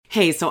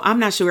Hey, so I'm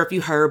not sure if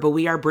you heard, but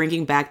we are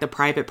bringing back the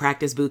private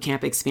practice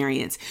bootcamp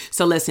experience.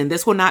 So listen,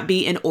 this will not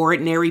be an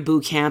ordinary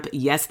bootcamp.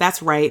 Yes,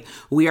 that's right.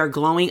 We are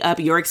glowing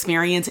up your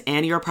experience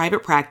and your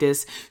private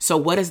practice. So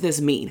what does this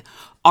mean?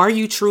 Are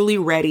you truly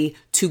ready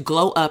to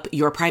glow up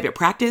your private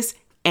practice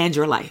and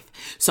your life?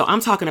 So I'm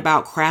talking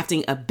about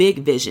crafting a big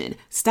vision.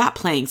 Stop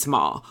playing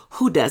small.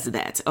 Who does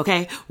that?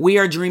 Okay. We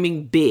are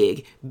dreaming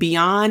big.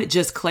 Beyond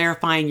just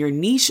clarifying your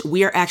niche,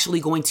 we are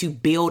actually going to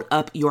build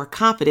up your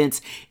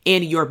confidence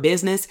in your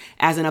business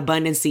as an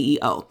abundant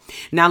CEO.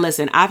 Now,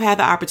 listen, I've had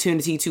the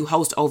opportunity to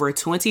host over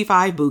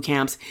 25 boot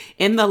camps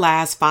in the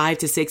last 5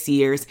 to 6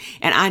 years,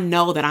 and I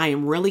know that I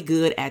am really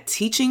good at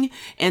teaching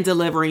and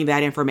delivering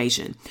that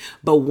information.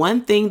 But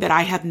one thing that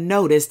I have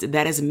noticed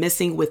that is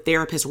missing with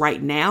therapists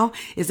right now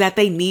is that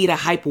they need a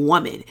hype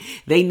woman.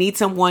 They need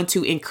someone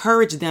to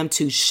encourage them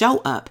to show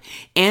up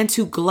and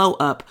to glow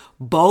up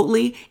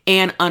boldly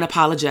and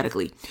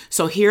unapologetically.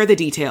 So here are the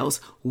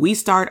details. We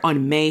start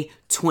on May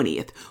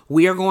 20th.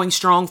 We are going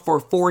strong for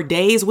 4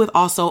 days with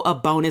also a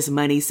bonus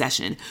money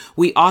session.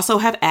 We also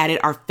have added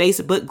our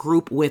Facebook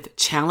group with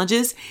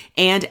challenges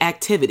and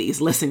activities.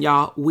 Listen,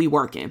 y'all, we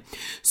working.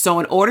 So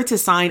in order to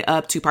sign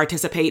up to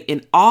participate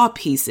in all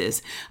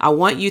pieces, I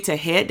want you to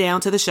head down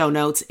to the show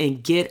notes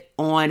and get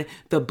on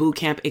the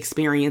bootcamp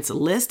experience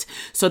list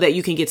so that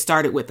you can get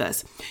started with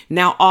us.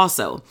 Now,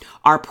 also,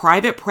 our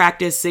private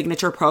practice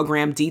signature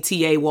program,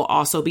 DTA, will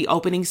also be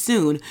opening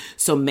soon.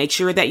 So make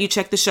sure that you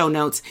check the show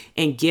notes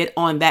and get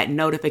on that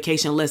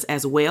notification list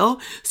as well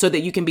so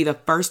that you can be the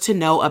first to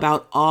know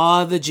about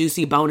all the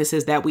juicy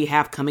bonuses that we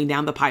have coming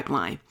down the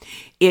pipeline.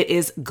 It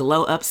is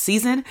glow up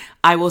season.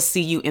 I will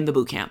see you in the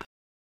bootcamp.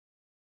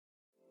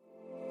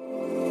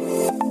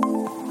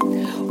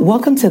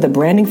 Welcome to the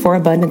Branding for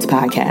Abundance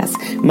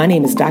podcast. My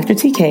name is Dr.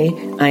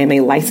 TK. I am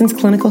a licensed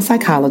clinical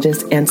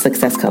psychologist and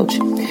success coach.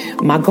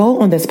 My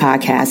goal on this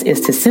podcast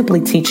is to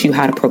simply teach you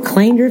how to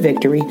proclaim your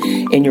victory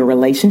in your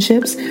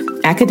relationships,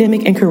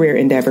 academic and career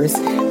endeavors,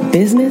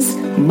 business,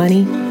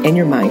 money, and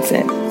your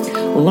mindset.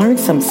 Learn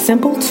some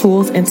simple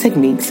tools and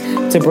techniques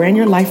to brand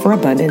your life for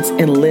abundance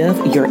and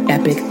live your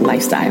epic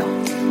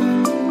lifestyle.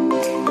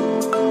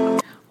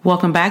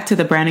 Welcome back to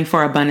the Branding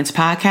for Abundance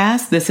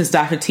podcast. This is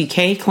Dr.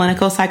 TK,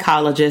 clinical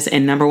psychologist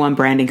and #1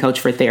 branding coach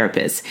for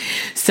therapists.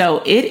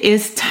 So it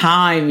is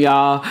time,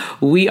 y'all.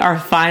 We are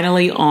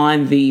finally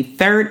on the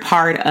third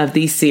part of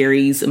the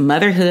series,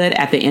 Motherhood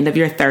at the End of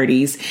Your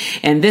 30s.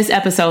 And this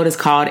episode is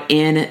called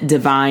In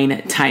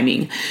Divine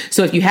Timing.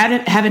 So if you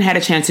haven't had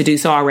a chance to do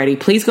so already,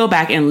 please go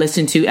back and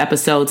listen to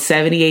episodes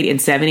 78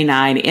 and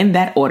 79 in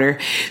that order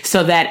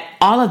so that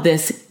all of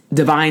this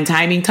divine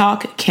timing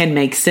talk can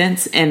make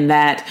sense, and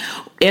that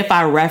if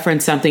I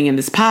reference something in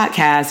this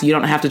podcast, you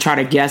don't have to try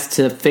to guess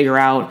to figure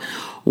out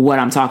what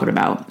I'm talking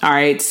about. All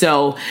right.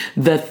 So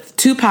the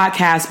 2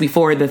 podcasts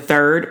before the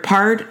third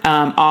part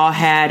all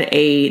had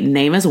a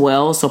name as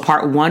well. So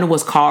part 1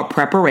 was called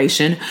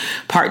Preparation.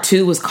 Part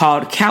 2 was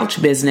called Couch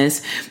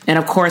Business. And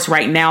of course,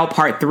 right now,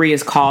 part 3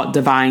 is called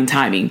Divine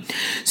Timing.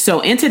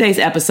 So in today's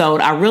episode,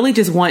 I really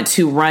just want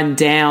to run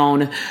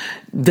down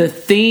the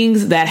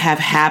things that have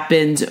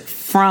happened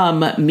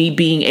from me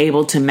being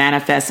able to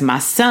manifest my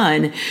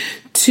son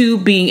to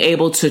being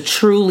able to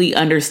truly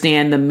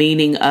understand the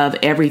meaning of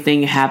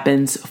everything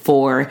happens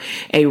for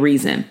a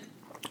reason.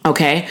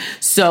 Okay.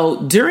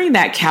 So during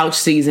that couch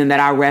season that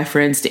I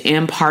referenced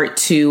in part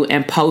 2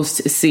 and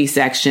post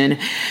C-section,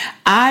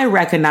 I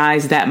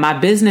recognized that my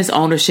business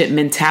ownership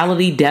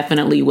mentality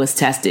definitely was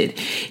tested.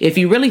 If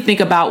you really think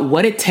about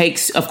what it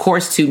takes, of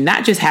course, to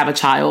not just have a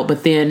child,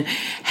 but then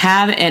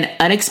have an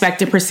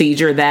unexpected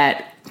procedure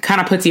that kind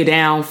of puts you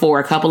down for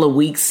a couple of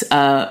weeks,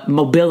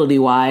 mobility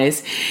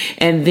wise.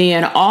 And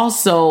then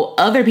also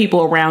other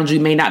people around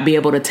you may not be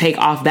able to take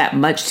off that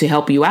much to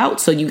help you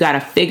out. So you got to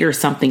figure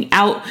something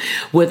out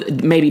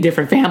with maybe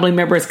different family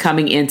members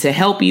coming in to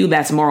help you.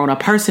 That's more on a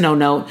personal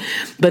note.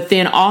 But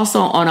then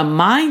also on a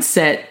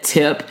mindset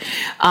tip,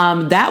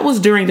 that was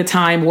during the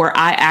time where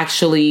I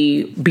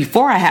actually,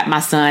 before I had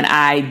my son,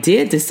 I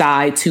did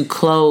decide to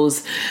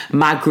close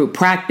my group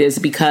practice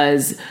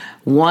because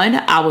 1,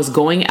 I was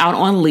going out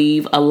on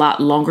leave a lot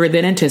longer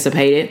than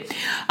anticipated.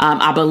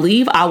 I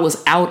believe I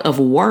was out of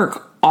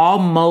work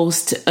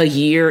almost a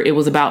year. It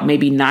was about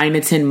maybe 9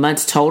 to 10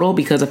 months total,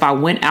 because if I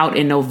went out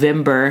in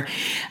November,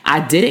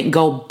 I didn't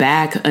go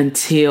back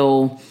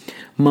until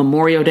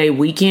Memorial Day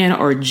weekend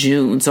or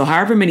June. So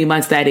however many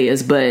months that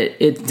is, but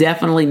it's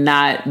definitely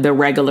not the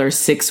regular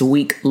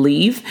 6-week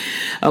leave.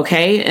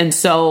 Okay. And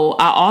so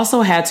I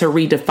also had to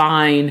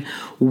redefine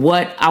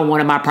what I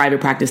wanted my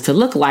private practice to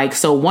look like.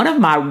 So one of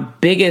my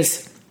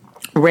biggest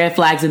red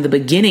flags in the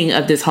beginning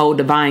of this whole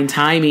divine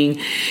timing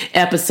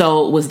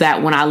episode was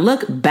that when I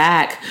look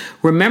back,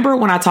 remember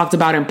when I talked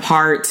about in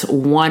part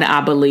 1,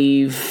 I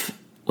believe,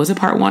 was it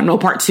part one? No,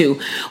 part two.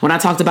 When I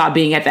talked about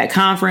being at that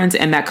conference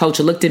and that coach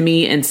looked at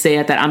me and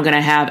said that I'm going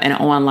to have an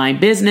online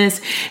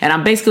business and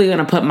I'm basically going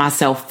to put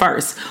myself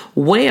first.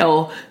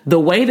 Well, the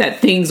way that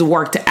things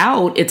worked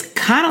out, it's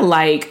kind of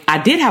like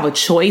I did have a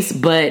choice,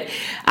 but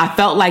I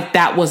felt like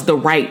that was the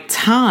right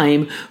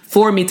time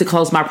for me to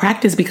close my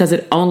practice because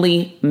it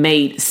only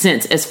made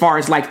sense as far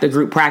as like the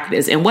group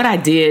practice. And what I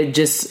did,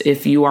 just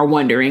if you are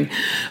wondering,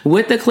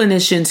 with the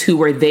clinicians who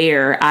were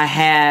there, I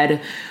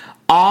had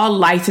all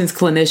licensed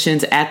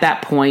clinicians at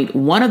that point.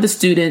 One of the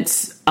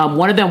students,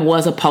 one of them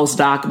was a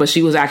postdoc, but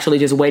she was actually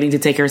just waiting to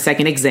take her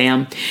second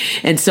exam.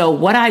 And so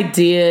what I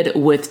did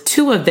with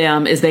two of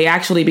them is they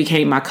actually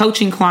became my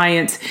coaching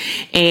clients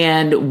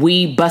and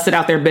we busted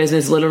out their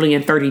business literally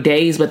in 30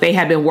 days, but they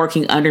had been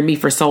working under me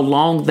for so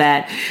long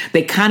that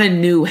they kind of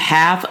knew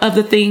half of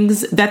the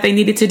things that they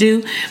needed to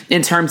do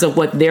in terms of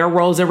what their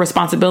roles and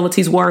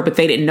responsibilities were, but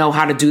they didn't know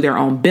how to do their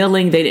own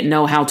billing. They didn't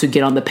know how to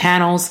get on the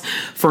panels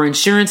for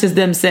insurances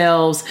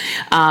themselves,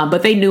 but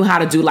they knew how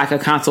to do like a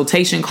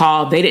consultation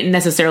call. They didn't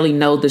necessarily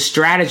know the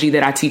strategy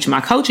that I teach my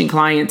coaching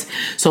clients.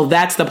 So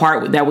that's the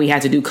part that we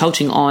had to do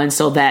coaching on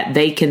so that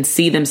they can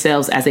see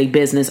themselves as a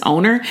business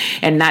owner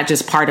and not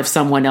just part of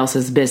someone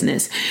else's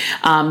business.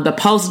 The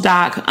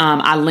postdoc,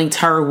 I linked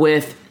her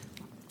with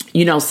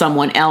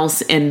someone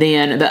else. And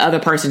then the other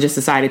person just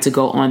decided to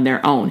go on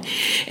their own.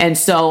 And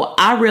so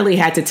I really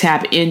had to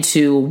tap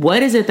into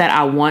what is it that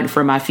I want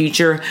for my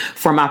future,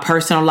 for my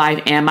personal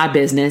life and my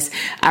business.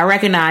 I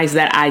recognized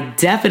that I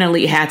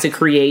definitely had to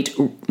create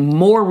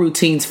more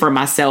routines for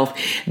myself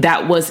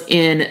that was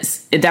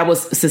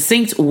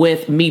succinct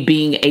with me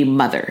being a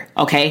mother.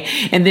 Okay.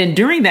 And then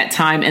during that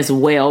time as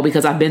well,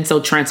 because I've been so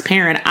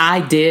transparent,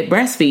 I did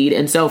breastfeed.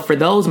 And so for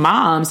those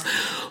moms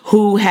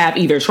who have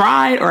either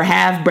tried or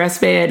have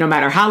breastfed, no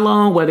matter how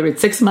long, whether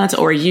it's 6 months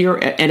or a year,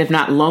 and if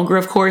not longer,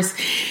 of course,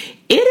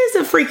 it is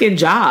a freaking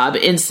job.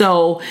 And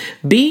so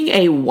being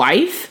a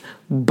wife,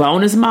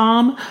 bonus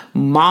mom,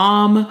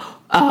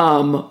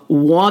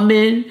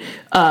 woman,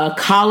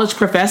 college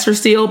professor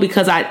still,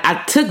 because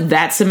I took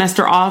that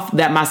semester off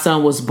that my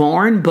son was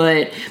born,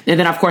 and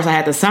then of course I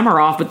had the summer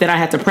off, but then I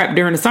had to prep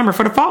during the summer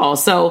for the fall.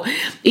 So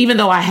even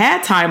though I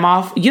had time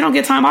off, you don't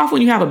get time off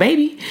when you have a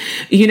baby,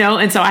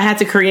 and so I had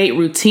to create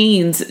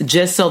routines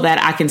just so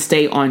that I can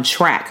stay on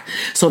track.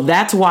 So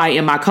that's why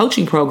in my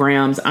coaching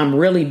programs, I'm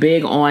really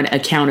big on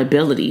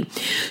accountability.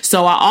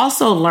 So I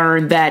also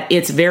learned that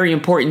it's very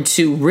important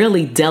to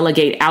really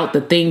delegate out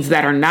the things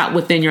that are not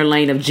within your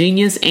lane of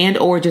genius and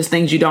or just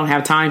things you don't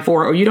have time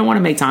for or you don't want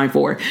to make time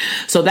for.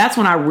 So that's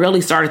when I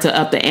really started to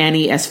up the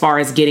ante as far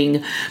as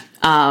getting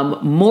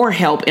more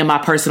help in my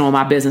personal and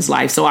my business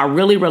life. So I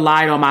really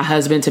relied on my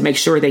husband to make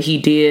sure that he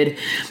did,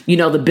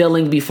 the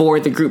billing before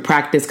the group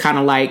practice kind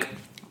of like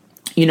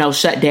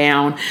shut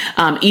down.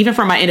 Even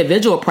for my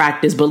individual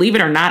practice, believe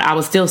it or not, I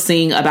was still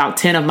seeing about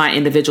 10 of my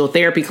individual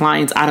therapy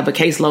clients out of a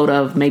caseload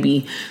of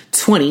maybe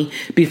 20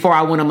 before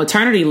I went on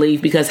maternity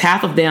leave because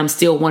half of them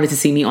still wanted to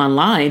see me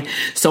online.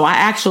 So I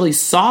actually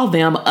saw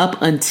them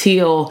up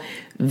until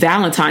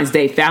Valentine's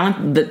Day. I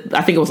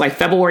think it was like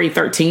February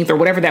 13th or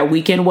whatever that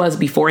weekend was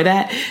before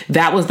that.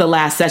 That was the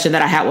last session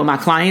that I had with my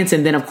clients.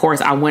 And then, of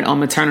course, I went on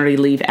maternity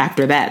leave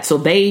after that. So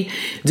they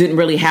didn't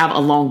really have a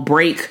long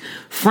break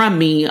from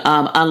me,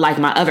 unlike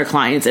my other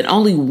clients. And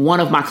only one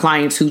of my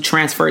clients who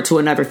transferred to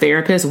another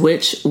therapist,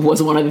 which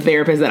was one of the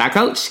therapists that I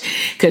coached,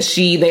 because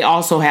they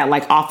also had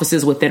like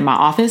offices within my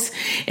office.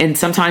 And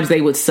sometimes they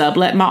would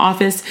sublet my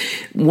office.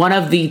 One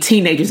of the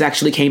teenagers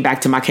actually came back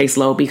to my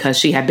caseload because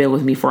she had been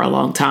with me for a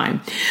long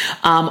time.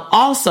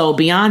 Also,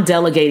 beyond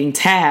delegating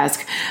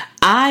tasks,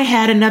 I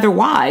had another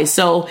why.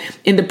 So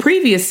in the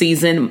previous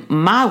season,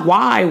 my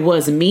why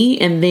was me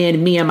and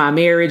then me and my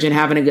marriage and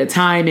having a good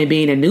time and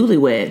being a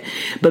newlywed.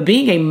 But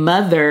being a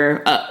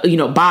mother,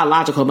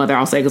 biological mother,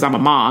 I'll say, because I'm a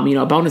mom,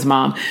 a bonus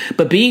mom,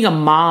 but being a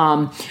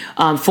mom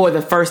for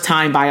the first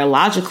time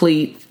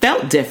biologically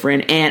felt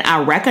different. And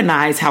I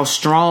recognized how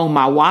strong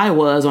my why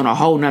was on a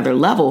whole nother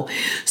level.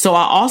 So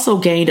I also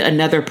gained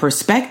another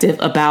perspective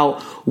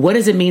about what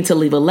does it mean to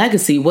leave a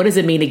legacy? What does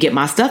it mean to get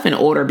my stuff in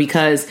order?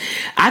 Because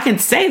I can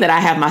say that I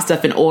have my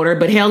stuff in order,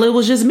 but hell, it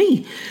was just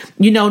me.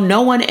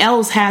 No one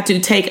else had to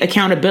take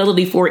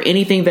accountability for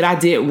anything that I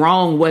did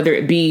wrong, whether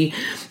it be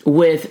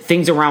with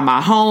things around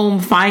my home,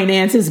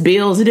 finances,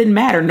 bills. It didn't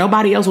matter.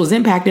 Nobody else was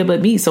impacted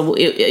but me. So,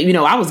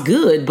 I was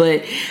good,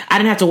 but I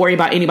didn't have to worry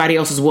about anybody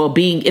else's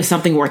well-being if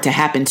something were to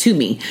happen to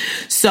me.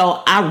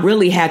 So I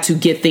really had to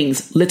get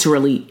things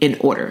literally in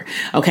order.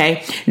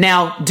 Okay.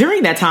 Now,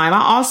 during that time,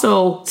 I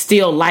also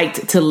still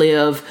liked to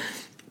live,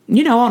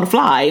 on the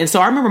fly. And so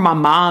I remember my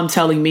mom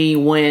telling me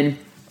when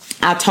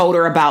I told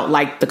her about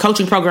like the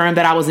coaching program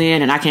that I was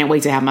in and I can't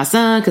wait to have my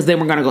son because then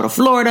we're going to go to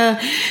Florida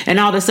and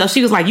all this stuff.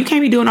 She was like, you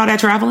can't be doing all that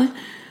traveling.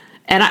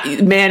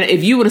 Man,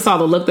 if you would have saw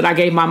the look that I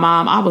gave my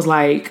mom, I was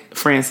like,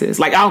 Francis.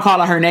 Like, I don't call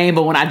her her name,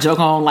 but when I joke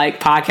on like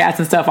podcasts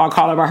and stuff, I'll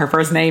call her by her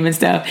first name and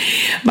stuff.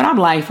 But I'm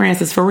like,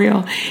 Francis, for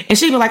real? And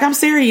she'd be like, I'm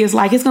serious.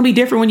 Like, it's going to be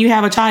different when you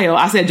have a child.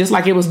 I said, just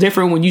like it was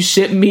different when you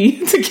shipped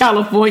me to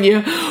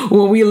California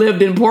when we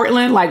lived in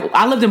Portland. Like,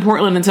 I lived in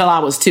Portland until I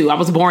was 2. I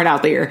was born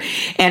out there.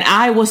 And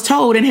I was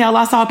told, and hell,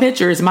 I saw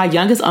pictures. My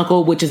youngest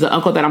uncle, which is the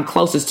uncle that I'm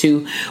closest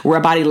to, we're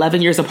about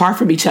 11 years apart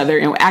from each other.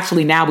 And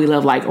actually now we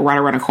live like right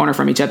around a corner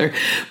from each other.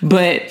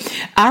 But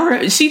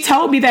she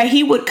told me that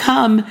he would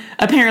come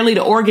apparently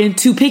to Oregon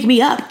to pick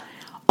me up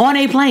on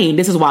a plane.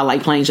 This is why I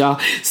like planes, y'all.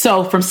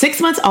 So from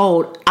 6 months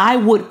old, I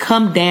would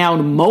come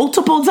down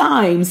multiple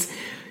times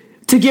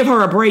to give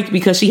her a break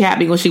because she had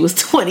me when she was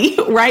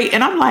 20, right?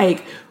 And I'm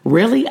like,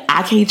 really?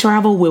 I can't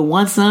travel with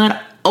one son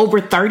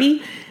over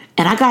 30?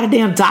 And I got a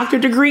damn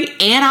doctorate degree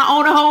and I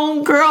own a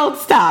home? Girl,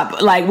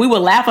 stop. Like, we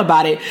would laugh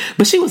about it,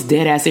 but she was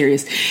dead ass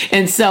serious.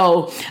 And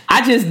so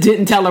I just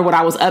didn't tell her what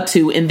I was up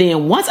to. And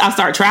then once I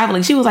started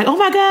traveling, she was like, oh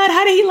my God,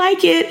 how did he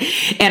like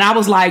it? And I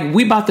was like,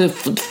 we about to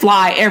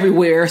fly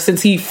everywhere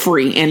since he's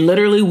free. And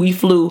literally we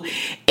flew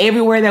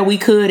everywhere that we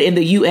could in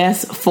the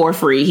US for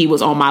free. He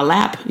was on my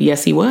lap.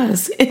 Yes, he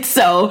was. And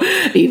so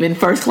even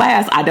first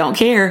class, I don't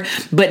care.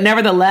 But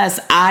nevertheless,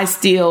 I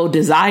still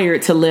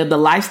desired to live the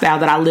lifestyle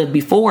that I lived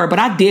before, but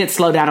I did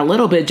slow down a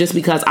little bit just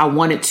because I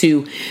wanted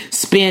to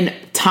spend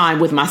time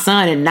with my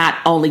son and not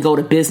only go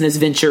to business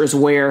ventures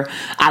where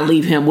I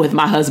leave him with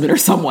my husband or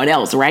someone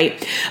else,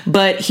 right?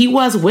 But he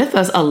was with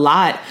us a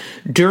lot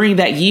during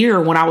that year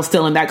when I was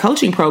still in that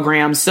coaching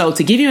program. So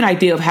to give you an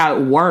idea of how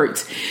it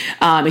worked,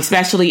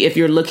 especially if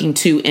you're looking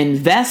to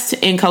invest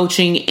in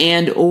coaching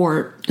add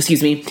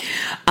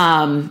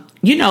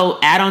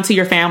on to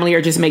your family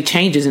or just make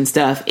changes and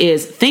stuff,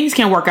 is things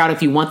can work out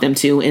if you want them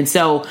to. And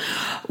so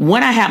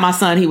when I had my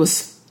son, he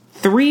was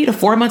 3 to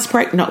 4 months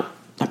pregnant. No,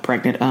 not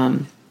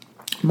pregnant.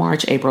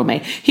 March, April, May.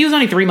 He was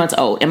only 3 months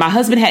old. And my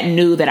husband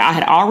knew that I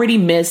had already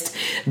missed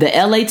the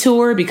LA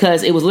tour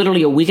because it was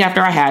literally a week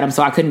after I had him,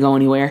 so I couldn't go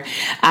anywhere.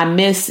 I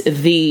missed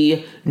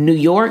the New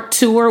York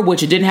tour, which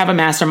didn't have a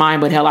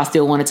mastermind, but hell, I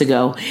still wanted to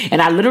go. And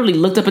I literally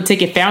looked up a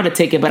ticket, found a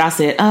ticket, but I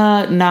said,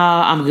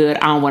 nah, I'm good.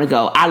 I don't want to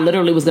go. I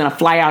literally was going to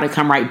fly out and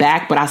come right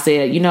back. But I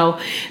said,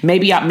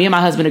 maybe me and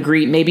my husband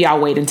agreed, maybe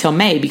I'll wait until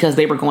May because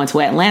they were going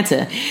to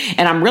Atlanta.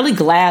 And I'm really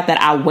glad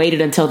that I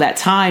waited until that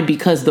time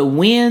because the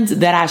wins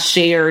that I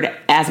shared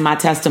as my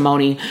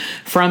testimony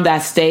from that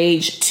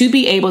stage, to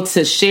be able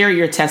to share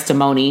your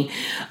testimony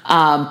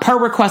per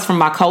request from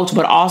my coach,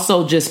 but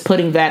also just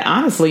putting that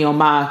honestly on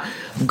my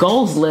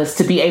goals list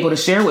to be able to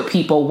share with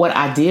people what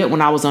I did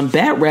when I was on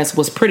bed rest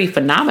was pretty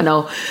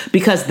phenomenal,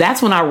 because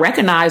that's when I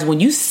recognized when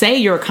you say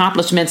your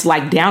accomplishments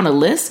like down a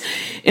list,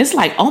 it's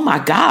like, oh my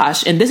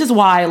gosh. And this is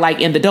why,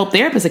 like in the Dope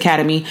Therapist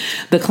Academy,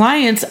 the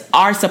clients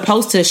are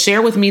supposed to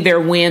share with me their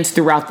wins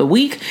throughout the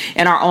week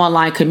in our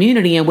online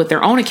community and with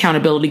their own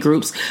accountability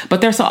groups.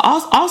 But they're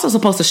also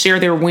supposed to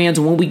share their wins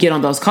when we get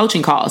on those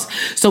coaching calls.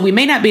 So we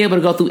may not be able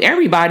to go through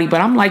everybody,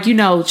 but I'm like,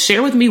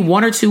 share with me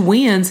 1 or 2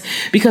 wins,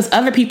 because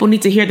other people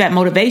need to hear that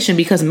motivation,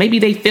 because maybe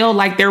they feel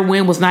like their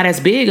win was not as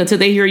big until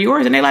they hear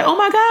yours and they're like, oh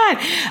my God,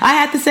 I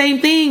had the same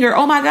thing. Or,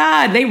 oh my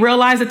God, they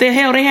realized that they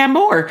had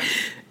more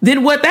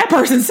than what that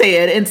person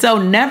said. And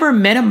so never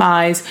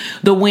minimize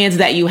the wins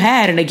that you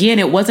had. And again,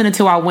 it wasn't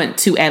until I went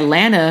to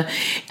Atlanta,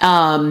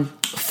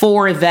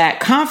 for that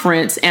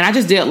conference, and I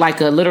just did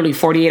like a literally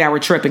 48-hour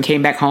trip and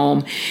came back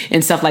home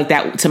and stuff like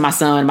that to my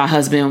son. My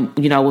husband,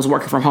 was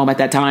working from home at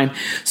that time.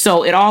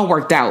 So it all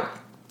worked out.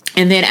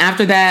 And then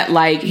after that,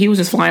 like, he was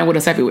just flying with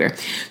us everywhere.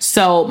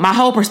 So my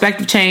whole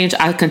perspective changed.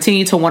 I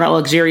continued to want a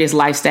luxurious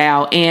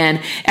lifestyle. And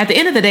at the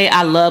end of the day,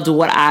 I loved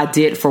what I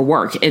did for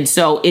work. And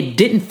so it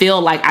didn't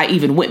feel like I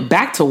even went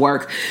back to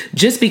work,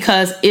 just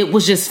because it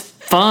was just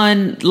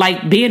fun,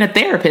 like being a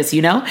therapist,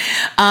 but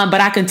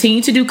I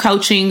continued to do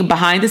coaching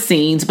behind the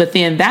scenes. But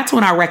then that's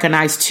when I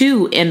recognized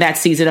too, in that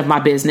season of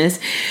my business,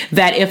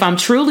 that if I'm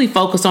truly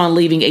focused on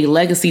leaving a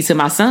legacy to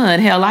my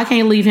son, hell, I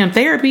can't leave him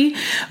therapy,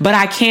 but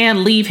I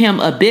can leave him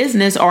a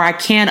business, or I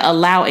can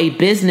allow a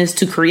business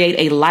to create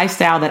a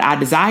lifestyle that I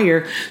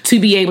desire to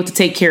be able to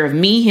take care of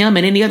me, him,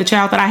 and any other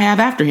child that I have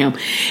after him.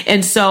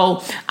 And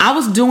so I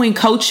was doing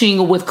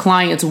coaching with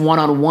clients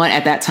one-on-one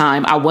at that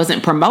time. I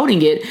wasn't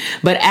promoting it,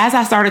 but as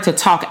I started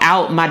to talk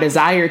out my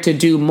desire to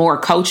do more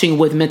coaching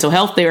with mental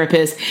health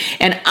therapists.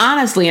 And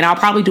honestly, and I'll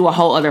probably do a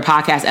whole other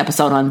podcast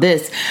episode on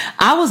this,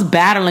 I was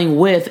battling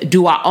with,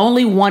 do I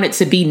only want it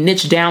to be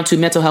niched down to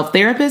mental health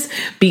therapists?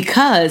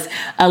 Because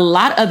a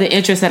lot of the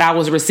interest that I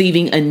was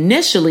receiving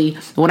initially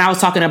when I was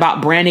talking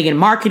about branding and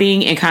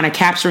marketing and kind of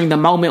capturing the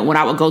moment when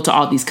I would go to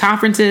all these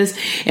conferences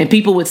and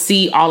people would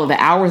see all of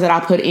the hours that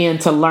I put in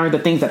to learn the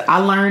things that I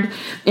learned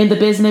in the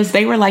business,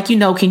 they were like,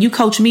 can you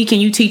coach me?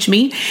 Can you teach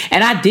me?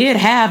 And I did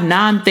have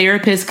non-therapist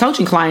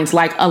coaching clients,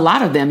 like a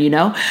lot of them,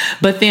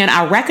 but then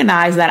I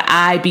recognized that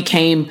I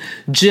became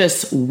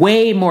just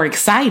way more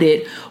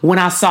excited when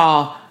I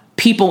saw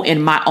people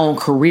in my own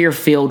career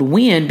field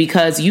win,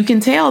 because you can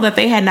tell that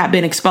they had not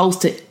been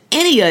exposed to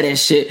any of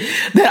this shit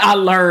that I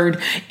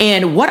learned.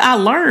 And what I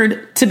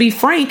learned, to be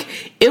frank,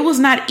 it was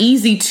not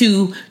easy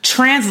to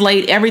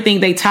translate everything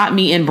they taught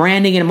me in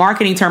branding and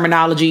marketing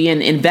terminology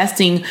and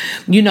investing,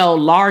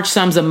 large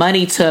sums of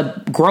money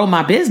to grow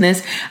my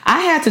business.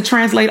 I had to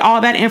translate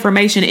all that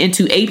information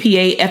into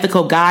APA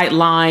ethical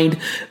guideline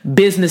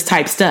business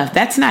type stuff.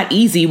 That's not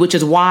easy, which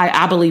is why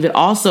I believe it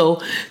also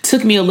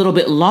took me a little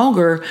bit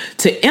longer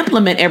to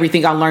implement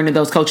everything I learned in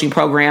those coaching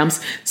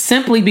programs,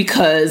 simply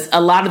because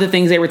a lot of the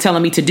things they were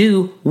telling me to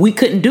do, we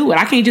couldn't do it.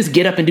 I can't just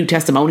get up and do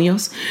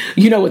testimonials,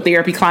 with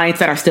therapy clients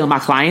that are still my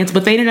clients,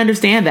 but they didn't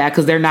understand that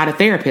because they're not a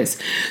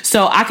therapist.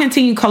 So I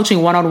continued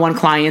coaching one-on-one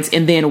clients.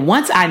 And then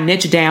once I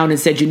niched down and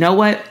said, you know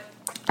what?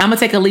 I'm going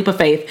to take a leap of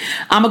faith.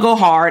 I'm going to go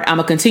hard. I'm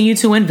going to continue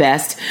to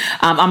invest.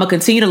 I'm going to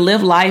continue to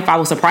live life. I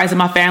was surprising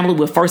my family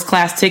with first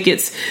class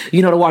tickets,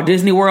 to Walt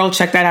Disney World.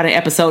 Check that out in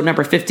episode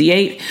number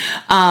 58.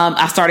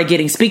 I started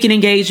getting speaking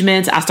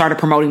engagements. I started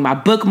promoting my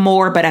book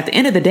more. But at the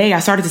end of the day, I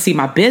started to see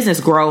my business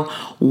grow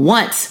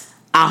once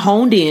I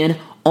honed in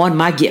on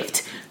my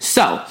gift.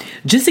 So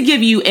just to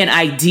give you an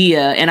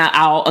idea, and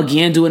I'll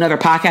again do another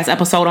podcast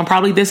episode on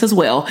probably this as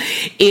well,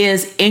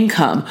 is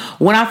income.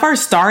 When I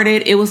first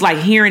started, it was like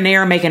here and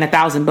there making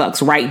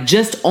 $1,000, right?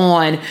 Just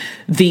on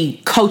the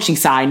coaching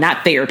side,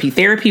 not therapy.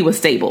 Therapy was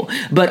stable,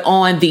 but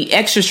on the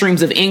extra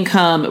streams of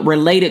income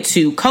related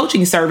to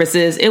coaching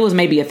services, it was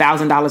maybe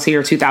 $1,000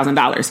 here,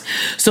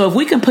 $2,000. So if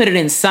we can put it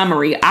in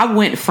summary, I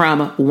went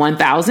from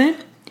 $1,000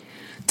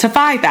 to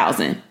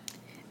 $5,000.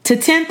 to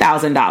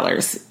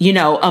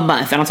 $10,000, a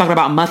month. And I'm talking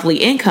about monthly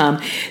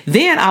income.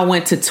 Then I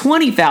went to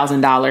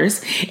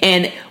 $20,000.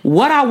 And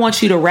what I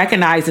want you to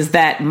recognize is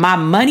that my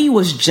money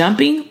was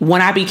jumping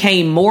when I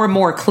became more and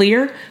more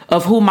clear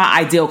of who my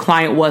ideal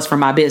client was for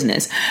my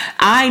business.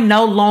 I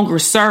no longer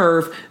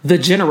serve the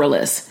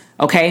generalist.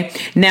 Okay.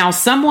 Now,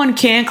 someone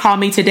can call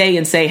me today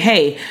and say,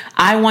 hey,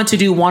 I want to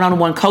do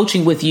one-on-one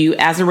coaching with you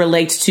as it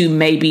relates to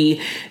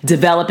maybe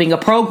developing a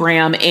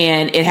program.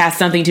 And it has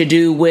something to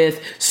do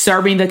with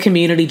serving the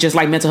community, just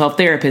like mental health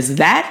therapists.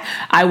 That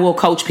I will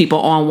coach people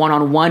on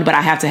one-on-one, but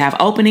I have to have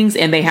openings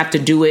and they have to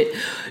do it,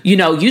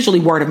 usually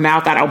word of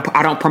mouth.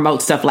 I don't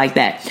promote stuff like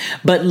that.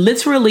 But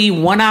literally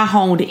when I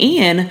honed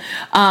in,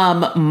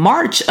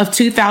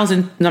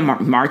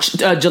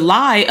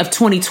 July of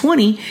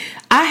 2020,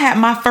 I had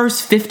my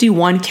first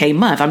 51K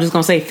month. I'm just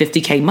going to say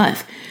 50K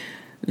month.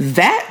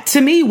 That to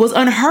me was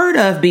unheard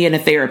of being a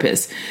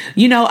therapist.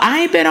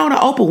 I ain't been on an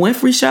Oprah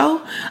Winfrey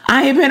show.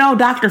 I ain't been on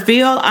Dr.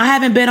 Phil. I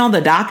haven't been on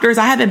the doctors.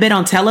 I haven't been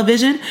on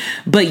television,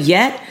 but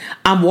yet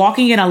I'm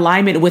walking in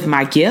alignment with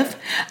my gift.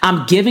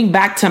 I'm giving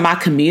back to my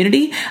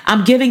community.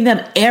 I'm giving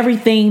them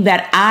everything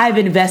that I've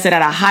invested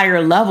at a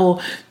higher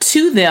level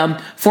to them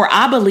for,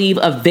 I believe,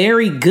 a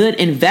very good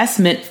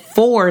investment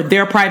for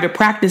their private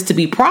practice to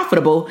be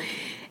profitable.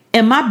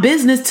 And my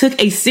business took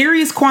a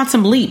serious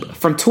quantum leap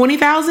from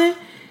 20,000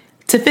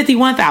 to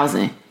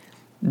 51,000.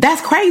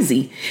 That's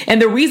crazy.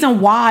 And the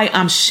reason why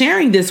I'm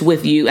sharing this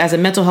with you as a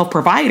mental health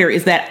provider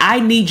is that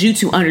I need you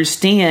to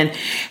understand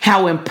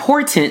how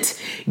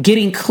important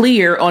getting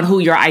clear on who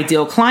your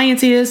ideal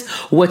client is,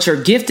 what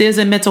your gift is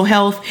in mental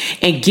health,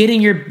 and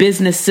getting your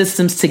business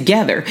systems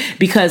together.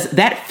 Because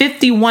that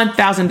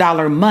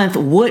 $51,000 a month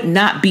would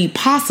not be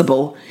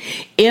possible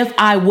if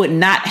I would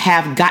not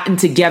have gotten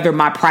together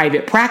my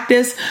private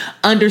practice,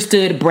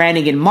 understood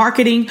branding and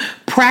marketing,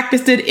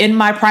 practiced it in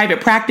my private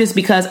practice,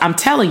 because I'm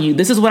telling you,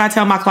 this is what I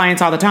tell my clients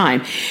all the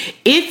time.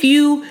 If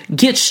you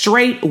get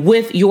straight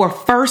with your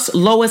first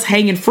lowest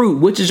hanging fruit,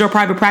 which is your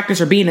private practice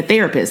or being a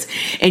therapist,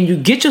 and you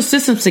get your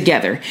systems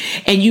together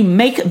and you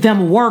make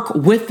them work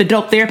with the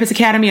Dope Therapist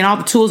Academy and all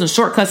the tools and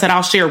shortcuts that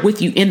I'll share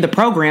with you in the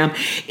program,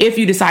 if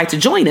you decide to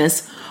join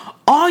us,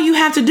 all you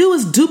have to do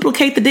is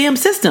duplicate the damn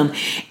system.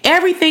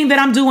 Everything that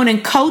I'm doing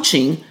in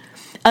coaching,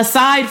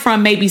 aside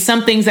from maybe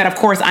some things that, of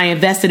course, I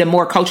invested in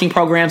more coaching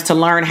programs to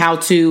learn how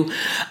to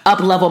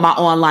up-level my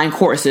online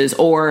courses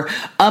or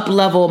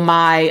up-level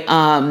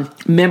my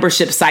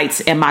membership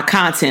sites and my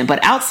content.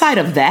 But outside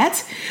of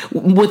that,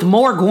 with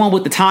more going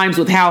with the times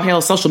with how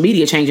hell social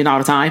media changing all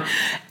the time,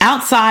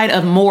 outside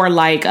of more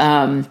like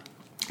kind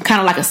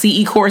of like a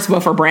CE course,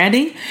 but for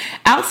branding,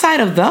 outside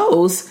of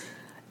those,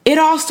 it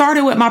all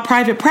started with my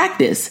private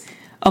practice.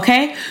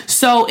 Okay.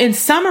 So in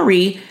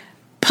summary,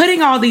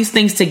 putting all these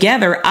things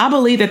together, I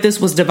believe that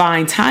this was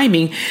divine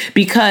timing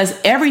because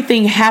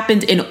everything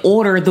happened in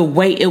order the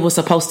way it was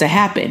supposed to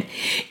happen.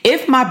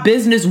 If my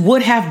business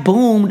would have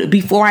boomed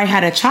before I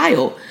had a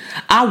child,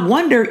 I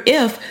wonder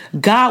if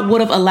God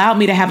would have allowed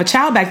me to have a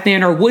child back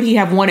then, or would he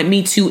have wanted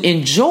me to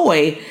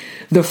enjoy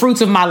the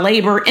fruits of my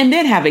labor and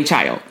then have a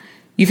child?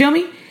 You feel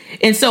me?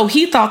 And so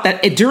he thought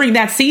that during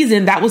that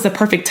season, that was the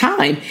perfect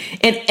time,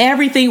 and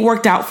everything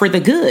worked out for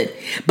the good.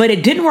 But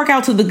it didn't work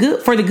out for the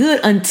good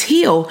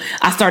until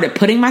I started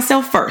putting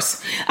myself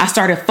first. I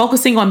started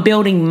focusing on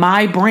building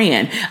my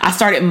brand. I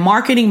started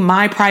marketing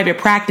my private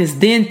practice,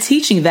 then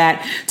teaching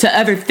that to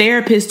other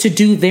therapists to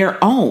do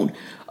their own.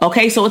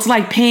 Okay, so it's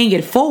like paying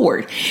it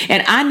forward.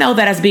 And I know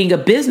that as being a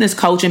business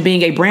coach and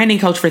being a branding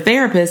coach for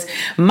therapists,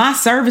 my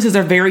services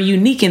are very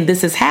unique, and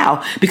this is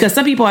how. Because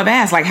some people have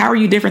asked, like, how are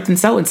you different than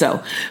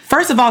so-and-so?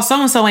 First of all,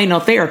 so-and-so ain't no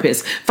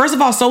therapist. First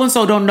of all,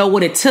 so-and-so don't know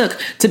what it took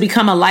to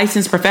become a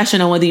licensed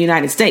professional in the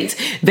United States.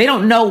 They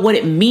don't know what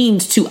it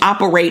means to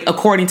operate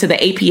according to the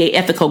APA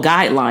ethical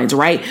guidelines,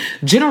 right?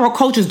 General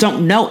coaches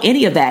don't know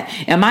any of that.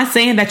 Am I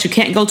saying that you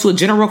can't go to a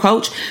general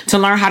coach to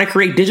learn how to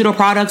create digital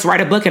products,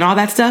 write a book, and all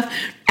that stuff?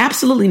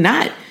 Absolutely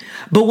not.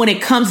 But when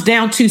it comes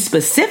down to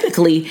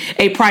specifically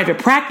a private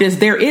practice,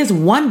 there is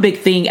one big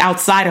thing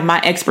outside of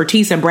my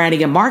expertise in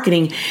branding and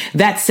marketing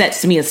that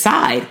sets me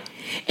aside.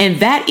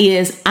 And that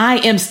is I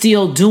am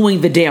still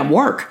doing the damn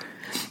work.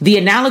 The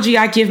analogy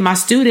I give my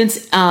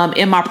students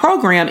in my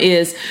program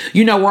is,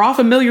 we're all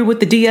familiar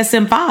with the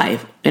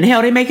DSM-5. And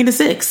hell, they making the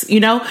 6,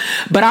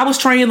 but I was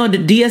training on the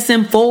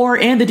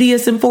DSM-4 and the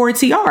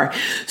DSM-4 TR.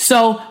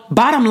 So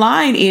bottom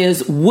line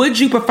is, would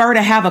you prefer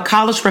to have a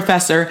college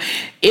professor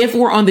if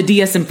we're on the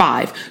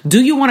DSM-5?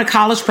 Do you want a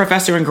college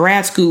professor in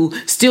grad school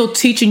still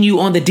teaching you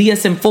on the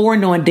DSM-4,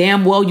 knowing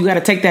damn well you got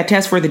to take that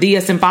test for the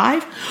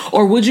DSM-5?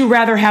 Or would you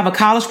rather have a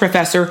college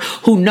professor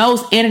who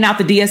knows in and out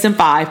the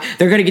DSM-5?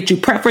 They're going to get you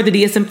prepped for the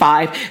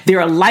DSM-5. They're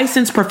a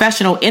licensed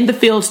professional in the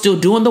field, still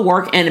doing the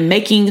work and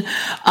making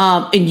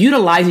and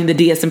utilizing the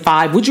DSM-5.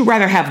 Would you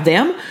rather have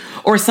them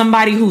or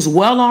somebody who's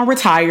well on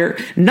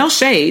retired, no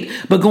shade,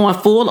 but going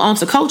full on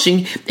to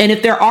coaching? And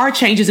if there are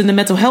changes in the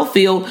mental health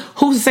field,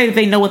 who's to say that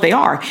they know what they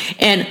are?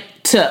 And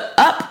to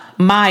up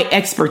my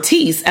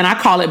expertise, and I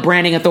call it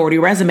Branding Authority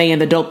Resume in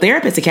the Dope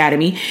Therapist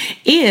Academy,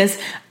 is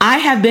I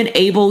have been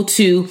able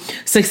to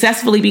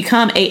successfully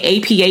become a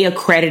APA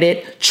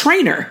accredited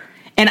trainer.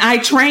 And I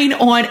train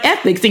on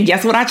ethics. And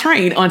guess what? I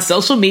train on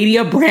social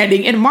media,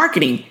 branding, and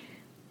marketing,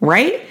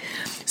 right?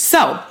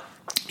 So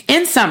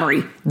in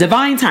summary,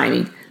 divine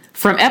timing.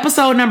 From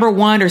episode number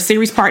 1 or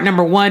series part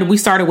number 1, we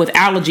started with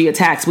allergy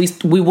attacks.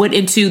 We went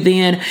into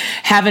then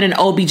having an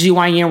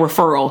OBGYN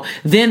referral,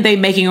 then they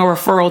making a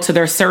referral to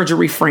their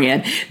surgery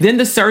friend, then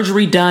the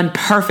surgery done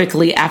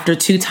perfectly after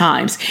 2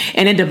 times.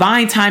 And in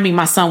divine timing,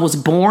 my son was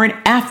born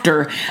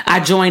after I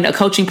joined a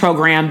coaching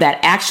program that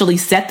actually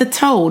set the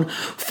tone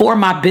for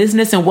my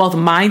business and wealth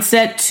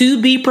mindset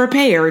to be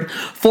prepared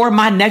for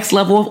my next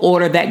level of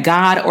order that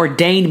God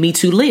ordained me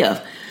to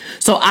live.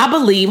 So I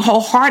believe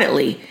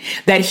wholeheartedly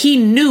that he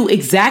knew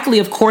exactly,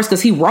 of course,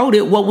 because he wrote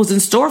it, what was in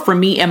store for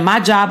me. And my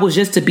job was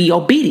just to be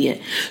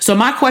obedient. So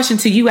my question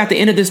to you at the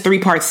end of this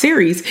 3-part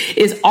series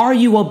is, are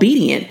you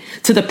obedient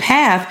to the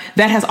path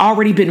that has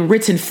already been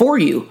written for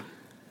you?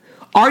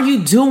 Are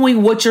you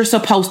doing what you're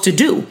supposed to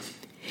do?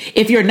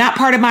 If you're not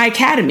part of my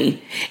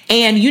academy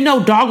and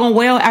doggone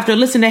well after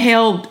listening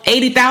to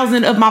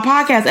 80,000 of my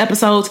podcast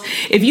episodes,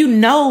 if you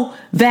know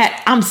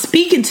that I'm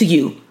speaking to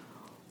you,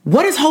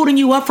 what is holding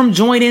you up from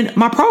joining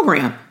my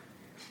program?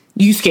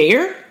 You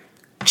scared?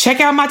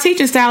 Check out my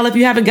teaching style. If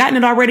you haven't gotten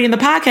it already in the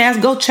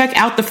podcast, go check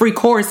out the free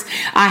course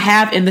I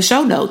have in the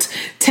show notes.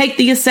 Take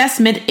the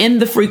assessment in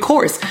the free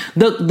course.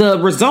 The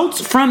results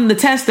from the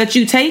test that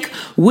you take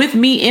with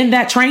me in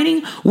that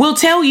training will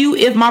tell you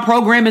if my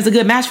program is a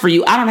good match for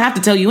you. I don't have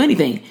to tell you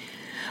anything.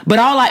 But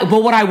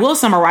what I will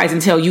summarize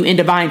and tell you in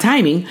divine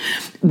timing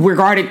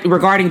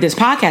regarding this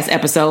podcast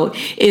episode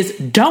is,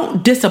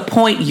 don't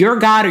disappoint your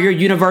God or your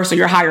universe or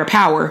your higher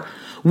power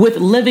with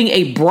living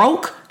a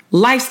broke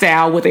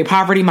lifestyle with a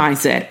poverty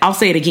mindset. I'll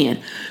say it again.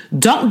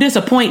 Don't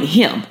disappoint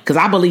him, because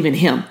I believe in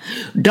him.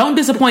 Don't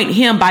disappoint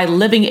him by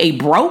living a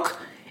broke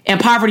and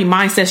poverty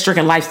mindset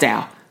stricken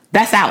lifestyle.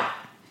 That's out.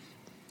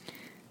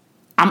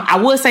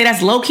 I would say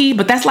that's low key,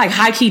 but that's like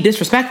high key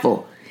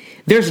disrespectful.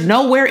 There's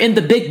nowhere in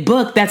the big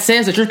book that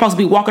says that you're supposed to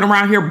be walking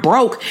around here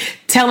broke,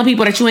 telling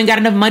people that you ain't got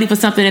enough money for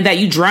something and that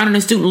you drowning in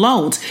student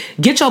loans.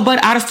 Get your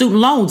butt out of student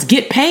loans.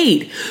 Get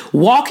paid.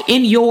 Walk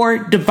in your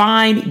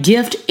divine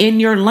gift in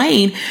your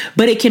lane.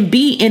 But it can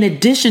be in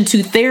addition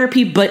to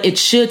therapy, but it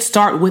should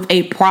start with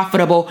a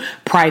profitable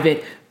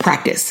private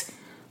practice.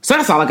 So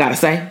that's all I got to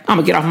say. I'm going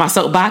to get off my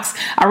soapbox.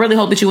 I really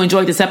hope that you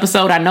enjoyed this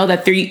episode. I know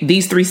that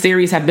these 3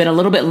 series have been a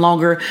little bit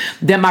longer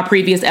than my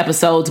previous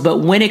episodes, but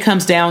when it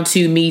comes down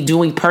to me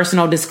doing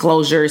personal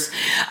disclosures,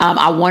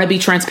 I want to be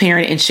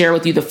transparent and share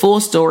with you the full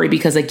story,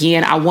 because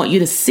again, I want you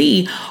to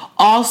see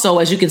also,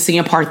 as you can see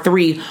in part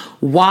 3,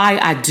 why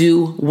I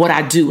do what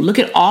I do. Look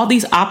at all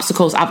these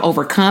obstacles I've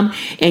overcome,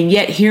 and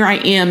yet here I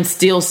am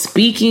still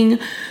speaking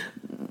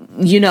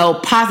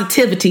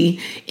positivity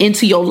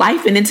into your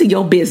life and into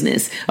your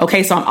business.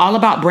 Okay. So I'm all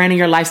about branding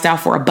your lifestyle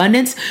for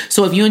abundance.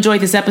 So if you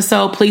enjoyed this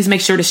episode, please make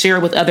sure to share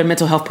it with other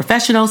mental health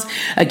professionals.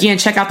 Again,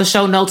 check out the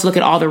show notes, look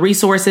at all the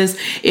resources.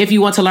 If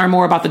you want to learn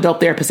more about the Dope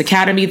Therapist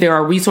Academy, there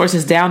are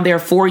resources down there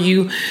for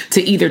you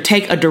to either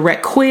take a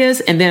direct quiz,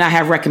 and then I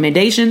have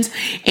recommendations,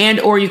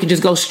 or you can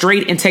just go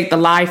straight and take the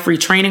live free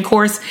training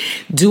course,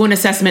 do an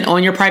assessment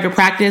on your private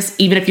practice.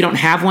 Even if you don't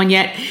have one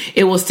yet,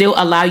 it will still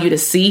allow you to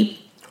see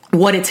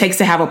what it takes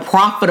to have a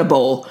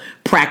profitable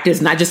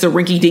practice, not just a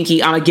rinky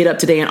dinky, I'm gonna get up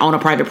today and own a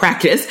private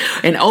practice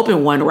and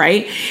open one,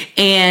 right?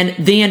 And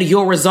then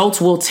your results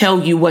will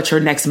tell you what your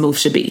next move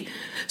should be.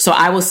 So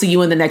I will see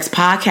you in the next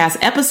podcast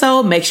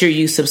episode. Make sure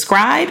you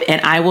subscribe, and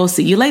I will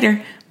see you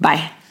later.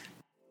 Bye.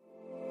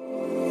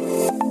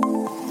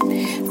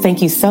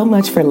 Thank you so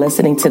much for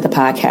listening to the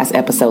podcast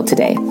episode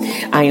today.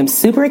 I am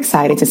super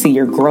excited to see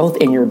your growth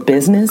in your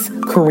business,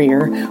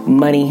 career,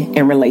 money,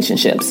 and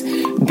relationships.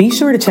 Be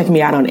sure to check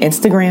me out on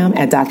Instagram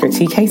at Dr.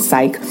 TK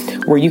Psych,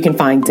 where you can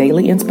find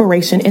daily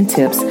inspiration and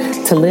tips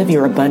to live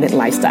your abundant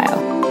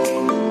lifestyle.